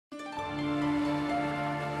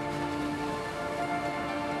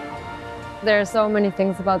There are so many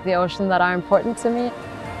things about the ocean that are important to me.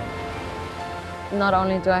 Not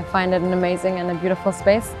only do I find it an amazing and a beautiful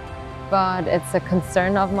space, but it's a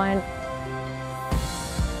concern of mine.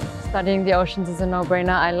 Studying the oceans is a no-brainer.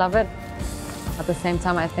 I love it. At the same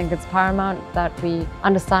time, I think it's paramount that we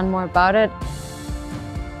understand more about it.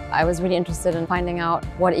 I was really interested in finding out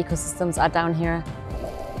what ecosystems are down here,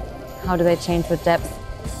 how do they change with depth,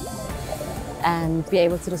 and be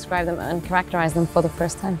able to describe them and characterize them for the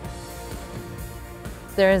first time.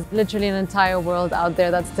 There is literally an entire world out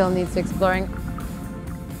there that still needs exploring.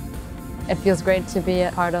 It feels great to be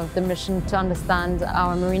a part of the mission to understand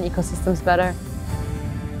our marine ecosystems better.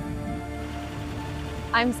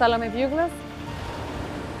 I'm Salomé Buglass.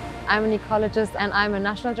 I'm an ecologist and I'm a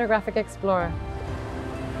National Geographic Explorer.